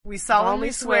We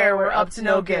solemnly swear we're up to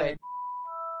no good.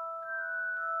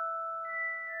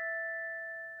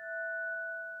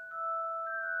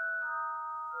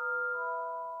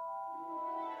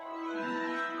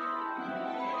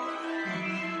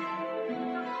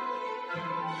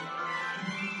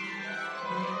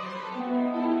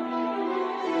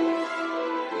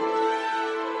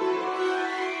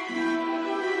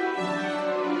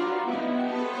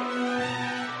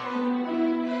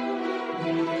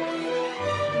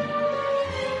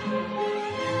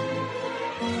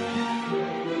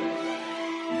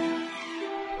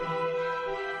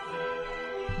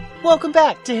 Welcome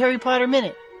back to Harry Potter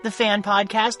Minute, the fan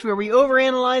podcast where we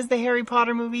overanalyze the Harry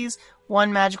Potter movies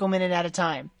one magical minute at a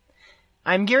time.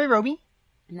 I'm Gary Roby.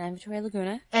 And I'm Victoria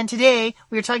Laguna. And today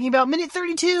we are talking about Minute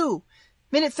 32.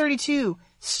 Minute 32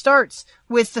 starts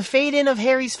with the fade-in of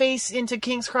Harry's face into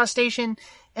King's Cross Station,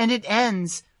 and it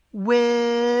ends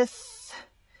with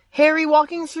Harry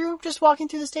walking through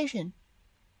the station,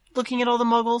 looking at all the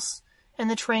muggles and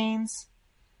the trains.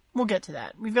 We'll get to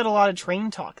that. We've got a lot of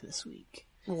train talk this week.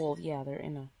 Well, yeah, they're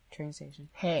in a train station.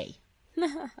 Hey.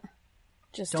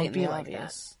 Just don't stating be the like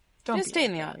obvious. Don't Just be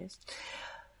stating like the that. obvious.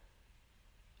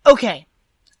 Okay.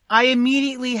 I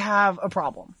immediately have a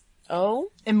problem.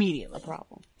 Oh? Immediately. A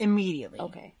problem. Immediately.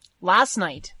 Okay. Last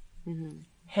night, Mm-hmm.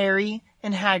 Harry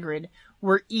and Hagrid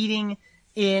were eating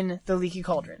in the Leaky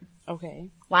Cauldron. Okay.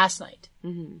 Last night.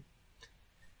 Mm-hmm.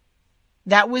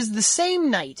 That was the same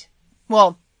night.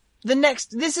 Well,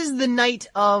 this is the night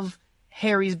of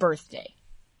Harry's birthday.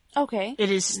 Okay. It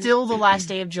is still the last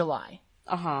day of July.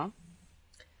 Uh-huh.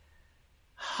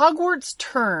 Hogwarts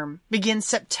term begins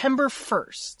September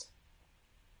 1st.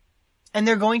 And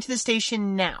they're going to the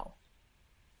station now.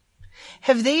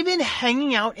 Have they been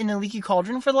hanging out in a Leaky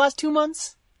Cauldron for the last 2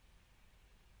 months?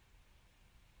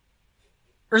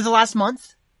 Or the last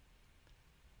month?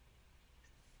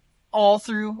 All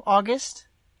through August?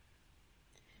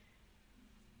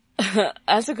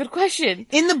 That's a good question.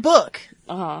 In the book,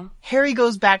 Uh-huh. Harry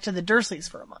goes back to the Dursleys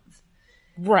for a month.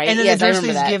 Right. And then yes, the I remember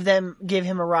Dursleys that. give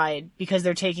him a ride because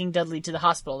they're taking Dudley to the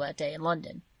hospital that day in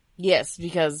London. Yes,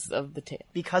 because of the tail.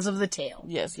 Because of the tail.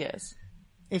 Yes, yes.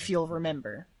 If you'll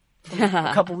remember. From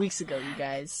a couple weeks ago, you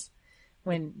guys.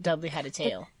 When Dudley had a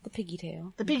tail. The piggy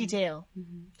tail. The piggy tail.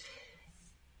 Mm-hmm.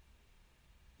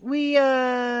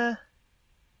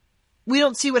 We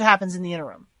don't see what happens in the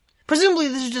interim. Presumably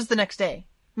this is just the next day.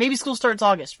 Maybe school starts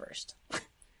August 1st.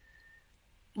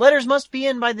 Letters must be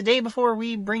in by the day before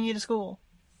we bring you to school.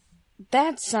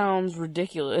 That sounds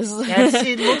ridiculous.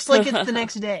 It looks like it's the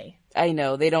next day. I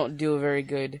know, they don't do a very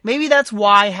good... Maybe that's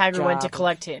why Hagrid went to Job.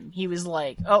 collect him. He was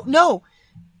like, oh, no!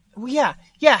 Well, yeah,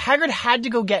 Hagrid had to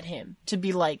go get him to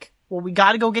be like, well, we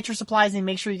gotta go get your supplies and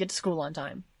make sure you get to school on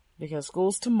time. Because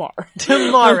school's tomorrow.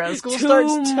 Tomorrow. School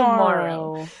starts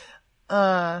tomorrow.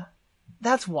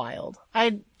 That's wild.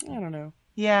 I don't know.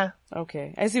 Yeah.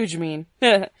 Okay, I see what you mean.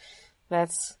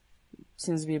 That's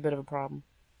seems to be a bit of a problem.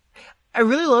 I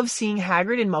really love seeing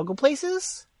Hagrid in Muggle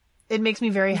places. It makes me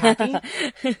very happy.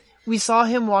 We saw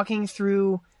him walking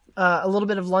through a little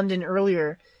bit of London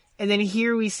earlier, and then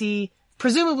here we see,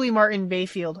 presumably Martin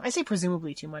Bayfield. I say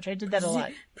presumably too much. I did that a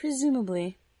lot.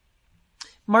 Presumably.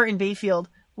 Martin Bayfield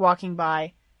walking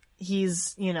by.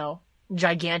 He's,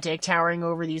 gigantic, towering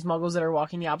over these muggles that are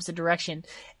walking the opposite direction.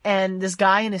 And this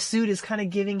guy in a suit is kind of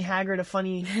giving Hagrid a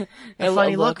funny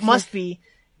look. Must be.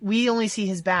 We only see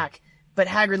his back. But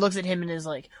Hagrid looks at him and is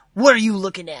like, what are you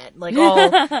looking at? Like,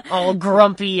 all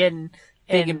grumpy and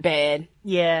Big and bad.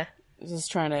 Yeah.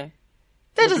 Just trying to...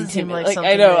 That doesn't seem like something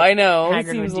I know. Hagrid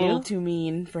It seems would a little do. too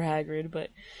mean for Hagrid,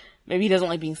 but maybe he doesn't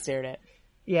like being stared at.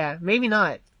 Yeah, maybe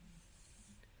not.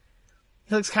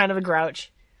 He looks kind of a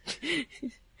grouch.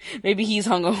 Maybe he's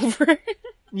hungover.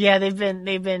 Yeah,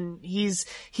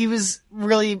 he was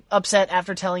really upset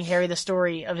after telling Harry the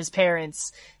story of his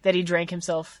parents that he drank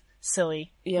himself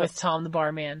silly with Tom the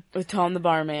barman. With Tom the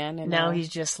barman. And now he's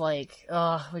just like,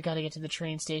 oh, we gotta get to the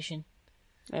train station.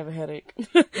 I have a headache.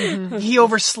 Mm-hmm. He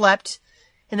overslept,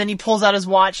 and then he pulls out his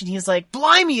watch and he's like,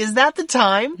 blimey, is that the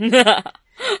time?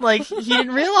 Like, he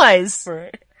didn't realize.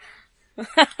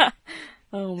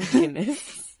 Oh my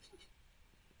goodness.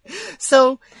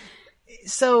 So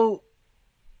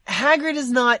Hagrid is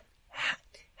not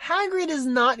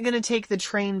going to take the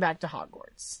train back to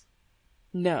Hogwarts.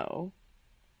 No.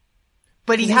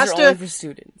 But he These has are to... only for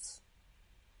students.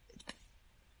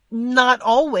 Not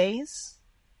always.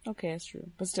 Okay, that's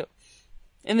true. But still.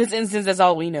 In this instance, that's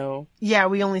all we know. Yeah,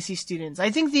 we only see students.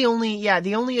 I think the only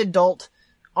adult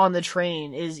on the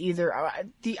train is either...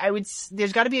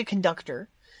 there's got to be a conductor.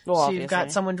 Well, so obviously. you've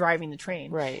got someone driving the train.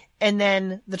 Right. And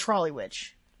then the trolley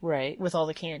witch. Right. With all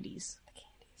the candies.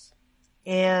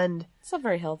 And It's not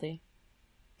very healthy.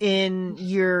 in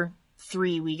year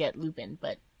 3, we get Lupin,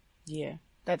 but Yeah.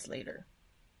 that's later.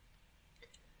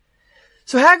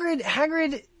 So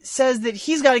Hagrid says that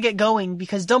he's got to get going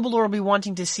because Dumbledore will be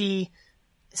wanting to see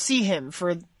him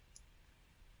for.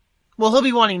 Well, he'll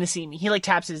be wanting to see me. He like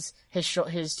taps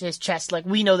his chest, like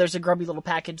we know there's a grubby little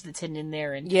package that's hidden in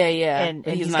there, and Yeah. and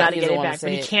he's got to get it back,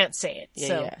 but he can't say it.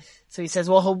 Yeah, So he says,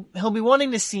 well, he'll be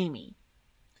wanting to see me,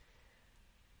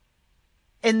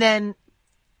 and then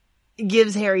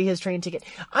gives Harry his train ticket.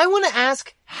 I want to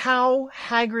ask how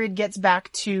Hagrid gets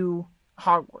back to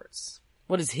Hogwarts.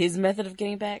 What is his method of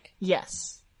getting back?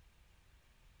 Yes.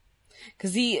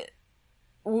 Because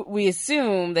we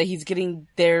assume that he's getting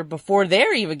there before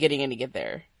they're even getting in to get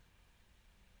there.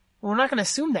 We're not going to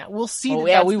assume that. We'll see. Oh, that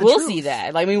yeah, that's we the will truth. see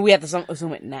that. Like, I mean, we have to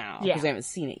assume it now. Yeah. Because we haven't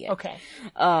seen it yet. Okay.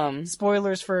 Um,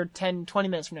 Spoilers for 10, 20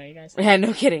 minutes from now, you guys. yeah,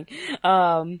 no kidding.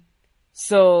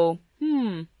 So,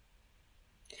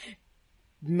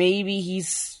 maybe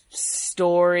he's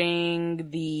storing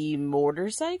the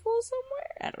motorcycle somewhere?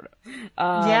 I don't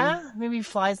know. Yeah? Maybe he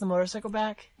flies the motorcycle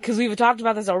back? Because we've talked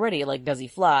about this already. Like, does he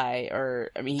fly?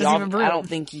 Or, I mean, Does he have a broom? I don't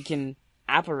think he can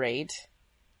apparate.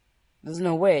 There's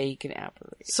no way he can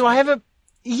apparate. So I have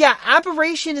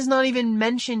apparition is not even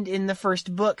mentioned in the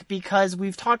first book because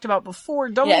we've talked about before,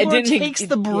 Dumbledore takes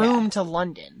the broom to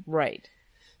London. Right.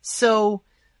 So,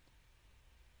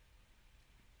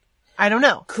 I don't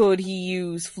know. Could he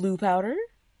use flu powder?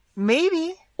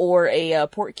 Maybe. Or a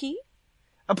port key?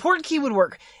 A port key would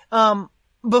work.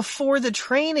 Before the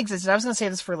train existed, I was going to say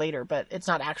this for later, but it's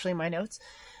not actually in my notes.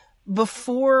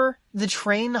 Before the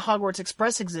train Hogwarts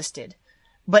Express existed,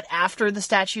 but after the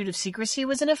Statute of Secrecy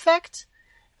was in effect,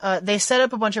 they set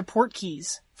up a bunch of port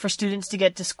keys for students to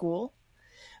get to school.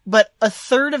 But a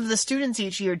third of the students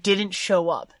each year didn't show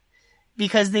up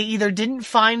because they either didn't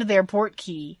find their port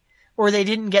key or they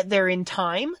didn't get there in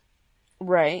time.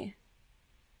 Right.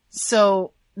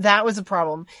 So that was a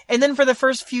problem. And then for the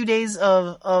first few days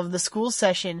of the school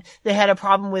session, they had a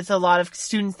problem with a lot of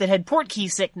students that had port key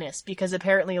sickness because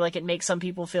apparently like it makes some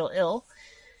people feel ill.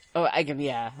 Oh, I can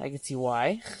see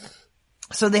why.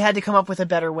 So they had to come up with a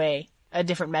better way, a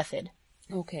different method.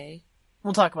 Okay.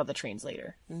 We'll talk about the trains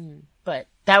later. But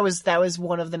that was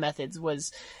one of the methods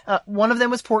was, one of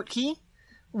them was port key.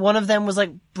 One of them was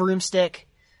like broomstick,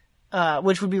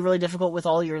 which would be really difficult with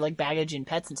all your like baggage and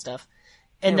pets and stuff.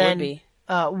 And It then, would be.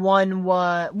 one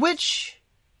was, which,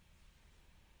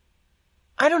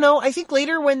 I don't know, I think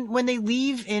later when they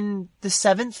leave in the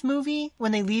 7th movie,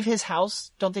 when they leave his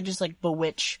house, don't they just like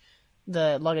bewitch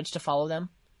the luggage to follow them?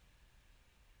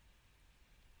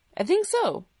 I think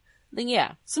so.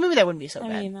 Yeah. So maybe that wouldn't be so I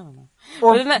bad. mean, I don't know.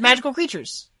 Or But then magical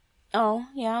creatures, Oh,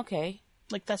 yeah, okay.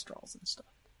 like Thestrals and stuff.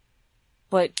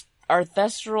 But are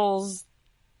Thestrals,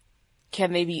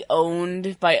 can they be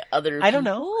owned by other people? I don't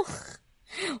know.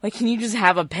 Like, can you just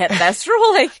have a pet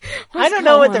Thestral? Like, I don't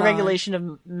know what the regulation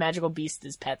of magical beasts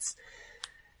is pets.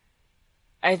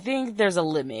 I think there's a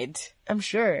limit I'm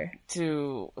sure.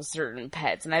 to certain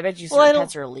pets, and I bet you Well, I certain don't-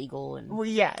 pets are illegal. And Well,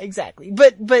 yeah, exactly.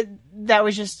 But that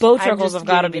was just... Bow I'm truckles just have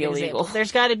gotta giving be an example. illegal.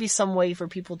 There's gotta be some way for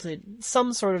people to...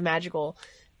 Some sort of magical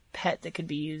pet that could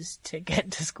be used to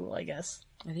get to school, I guess.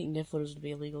 I think Nifflers would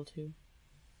be illegal too.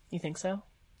 You think so?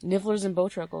 Nifflers and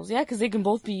Bowtruckles, yeah, because they can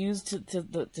both be used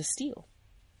to steal.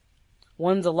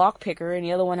 One's a lock picker, and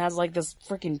the other one has like this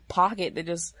freaking pocket that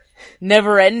just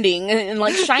never ending and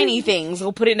like shiny things.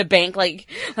 They'll put it in a bank like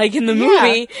in the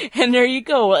movie, and there you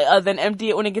go. Then empty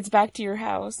it when it gets back to your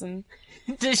house, and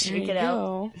Just there shake you it out.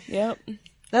 go. Yep.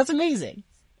 That's amazing.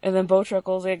 And then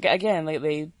Bowtruckles, again,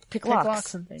 they pick locks.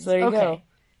 locks and things. So there you Okay. go.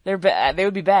 They're they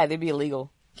would be bad. They'd be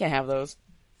illegal. Can't have those.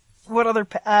 What other...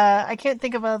 I can't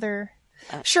think of other...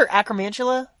 Sure,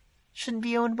 Acromantula shouldn't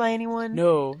be owned by anyone.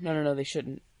 No, they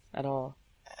shouldn't at all.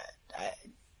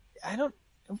 I don't...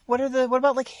 What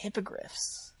about like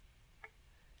hippogriffs?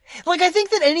 Like, I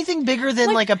think that anything bigger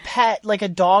than like a pet, like a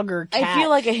dog or cat, I feel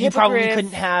like a you probably hippogriff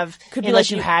couldn't have could be unless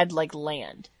like you you- had like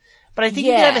land. But I think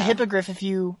you could have a Yeah. hippogriff if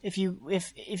you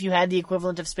had the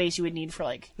equivalent of space you would need for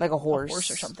like Like a horse.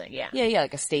 or something. Yeah. Yeah,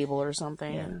 like a stable or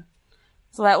something. Yeah.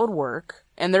 So that would work.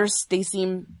 And they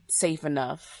seem safe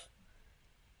enough.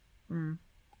 If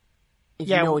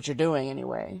Yeah. you know what you're doing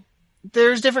anyway.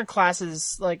 There's different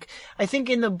classes. Like, I think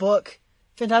in the book,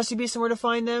 Fantastic Beasts and Where to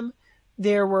Find Them,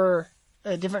 there were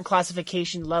different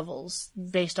classification levels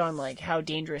based on like how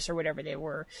dangerous or whatever they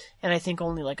were. And I think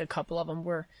only like a couple of them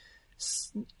were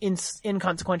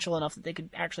inconsequential enough that they could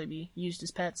actually be used as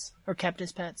pets or kept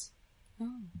as pets.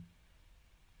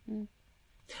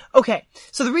 Okay,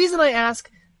 so the reason I ask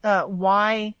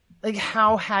why, like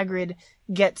how Hagrid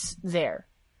gets there.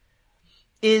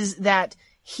 is that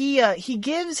he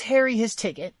gives Harry his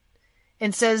ticket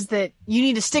and says that you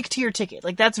need to stick to your ticket.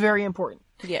 Like, that's very important.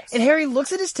 Yes. And Harry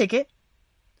looks at his ticket,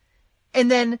 and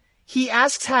then he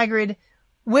asks Hagrid,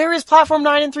 where is platform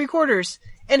 9 3/4?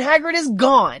 And Hagrid is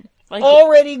gone. Like,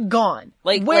 already gone.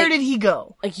 Like, where did he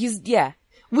go? Like, yeah.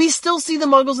 We still see the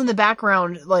Muggles in the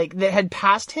background, like, that had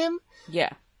passed him.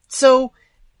 Yeah. So,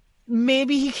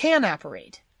 maybe he can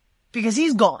apparate. Because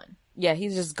he's gone. Yeah,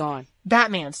 he's just gone.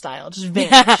 Batman style, just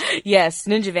vanished. Yes,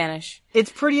 ninja vanish.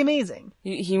 It's pretty amazing.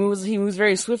 He moves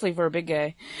very swiftly for a big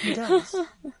guy. He does.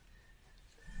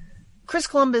 Chris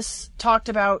Columbus talked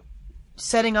about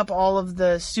setting up all of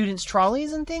the students'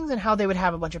 trolleys and things, and how they would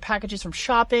have a bunch of packages from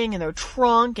shopping and their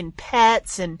trunk and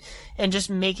pets and just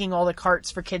making all the carts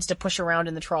for kids to push around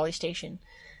in the trolley station.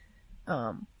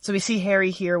 So we see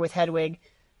Harry here with Hedwig.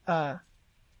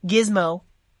 Gizmo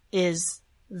is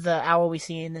the owl we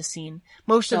see in this scene.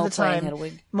 Most of the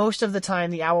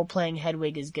time, the owl playing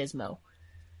Hedwig is Gizmo.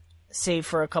 Save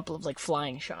for a couple of, like,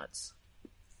 flying shots.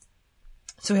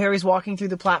 So Harry's walking through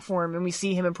the platform, and we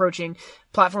see him approaching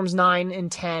platforms 9 and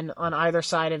 10 on either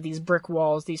side of these brick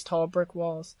walls, these tall brick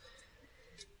walls.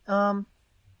 And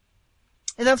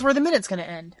that's where the minute's gonna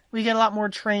end. We get a lot more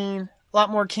train, a lot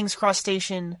more King's Cross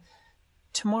Station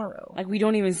tomorrow. Like, we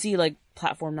don't even see, like,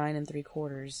 platform 9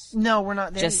 3/4. No, we're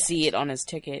not there Just yet. see it on his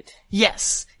ticket.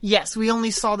 Yes. We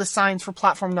only saw the signs for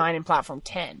platform 9 and platform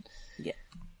 10. Yeah.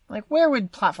 Like, where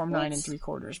would platform 9 and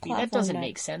 3/4 be? That doesn't 9?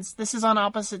 make sense. This is on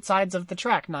opposite sides of the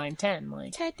track, 9, 10.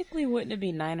 Like, Technically, wouldn't it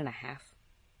be 9.5?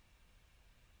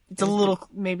 it's a little,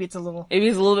 maybe it's a little. Maybe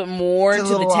it's a little bit more to the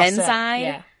 10 offset, side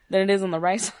yeah. than it is on the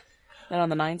right side. Than on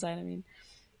the 9 side, I mean.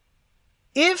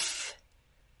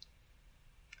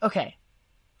 Okay.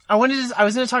 I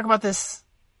was going to talk about this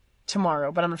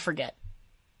tomorrow, but I'm going to forget.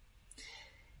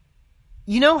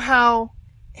 You know how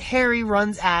Harry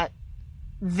runs at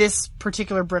this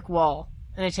particular brick wall,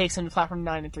 and it takes him to platform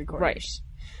 9 3/4? Right.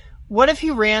 What if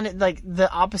he ran at, like,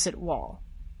 the opposite wall?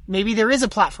 Maybe there is a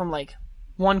platform, like,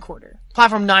 1/4,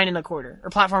 platform 9 1/4, or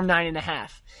platform 9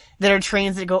 1/2, that are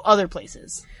trains that go other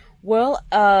places. Well,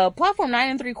 platform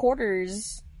 9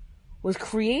 3/4 was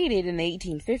created in the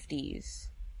 1850s.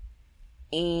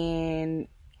 And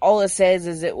all it says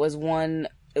is it was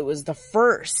the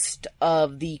first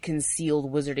of the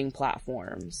concealed wizarding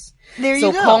platforms. There you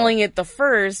go. So calling it the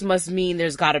first must mean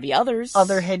there's gotta be others.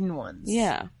 Other hidden ones.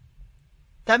 Yeah.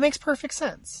 That makes perfect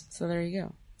sense. So there you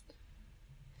go.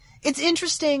 It's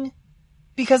interesting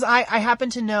because I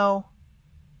happen to know,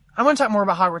 I want to talk more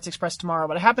about Hogwarts Express tomorrow,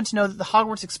 but I happen to know that the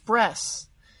Hogwarts Express,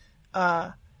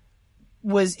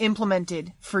 was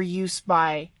implemented for use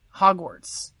by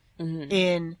Hogwarts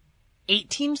in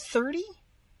 1830?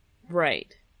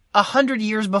 Right. 100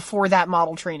 years before that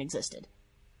model train existed.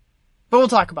 But we'll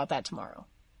talk about that tomorrow.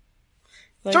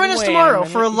 Like, Join us wait tomorrow a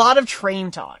for a lot of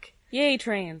train talk. Yay,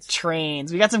 trains.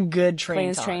 Trains. We got some good train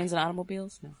Planes, talk. trains, and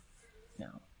automobiles? No.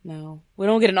 No. We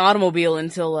don't get an automobile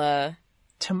until,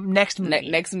 Next movie.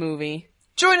 next movie.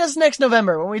 Join us next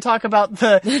November when we talk about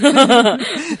the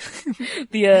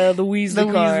The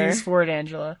Weasley car. Weasley's Ford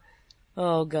Angela.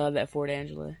 Oh god, that Ford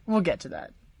Angela. We'll get to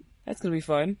that. That's gonna be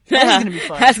fun. That is gonna be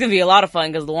fun. That's gonna be a lot of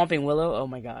fun, because the Whomping Willow, oh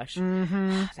my gosh.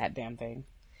 Mm-hmm. That damn thing.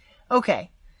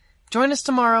 Okay. Join us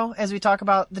tomorrow as we talk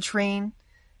about the train.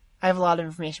 I have a lot of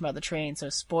information about the train, so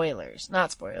spoilers.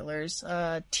 Not spoilers.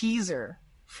 Teaser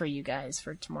for you guys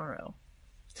for tomorrow.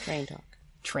 Train talk.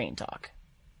 Train talk.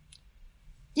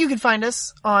 You can find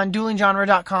us on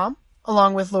duelinggenre.com,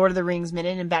 along with Lord of the Rings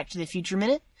Minute and Back to the Future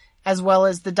Minute, as well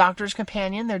as The Doctor's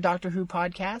Companion, their Doctor Who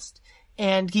podcast,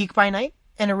 and Geek by Night,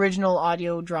 an original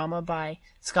audio drama by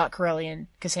Scott Corellian,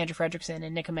 Cassandra Fredrickson,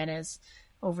 and Nick Jimenez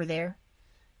over there.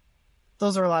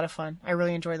 Those are a lot of fun. I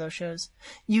really enjoy those shows.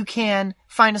 You can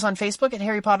find us on Facebook at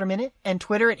Harry Potter Minute and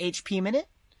Twitter at HP Minute.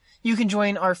 You can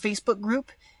join our Facebook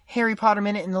group, Harry Potter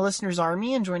Minute in the Listener's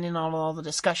Army, and join in on all the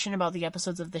discussion about the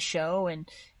episodes of the show and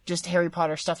just Harry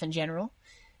Potter stuff in general.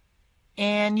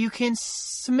 And you can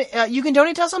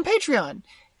donate to us on Patreon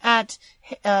at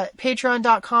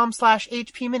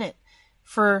patreon.com/HP Minute.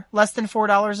 For less than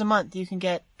 $4 a month, you can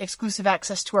get exclusive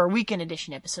access to our weekend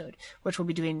edition episode, which we'll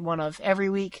be doing one of every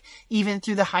week, even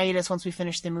through the hiatus once we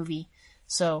finish the movie.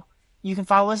 So you can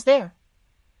follow us there.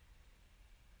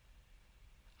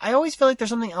 I always feel like there's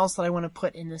something else that I want to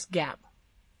put in this gap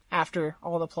after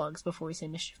all the plugs before we say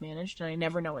Mischief Managed, and I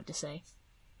never know what to say.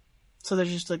 So there's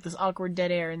just like this awkward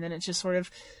dead air, and then it's just sort of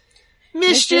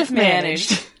Mischief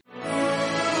Managed.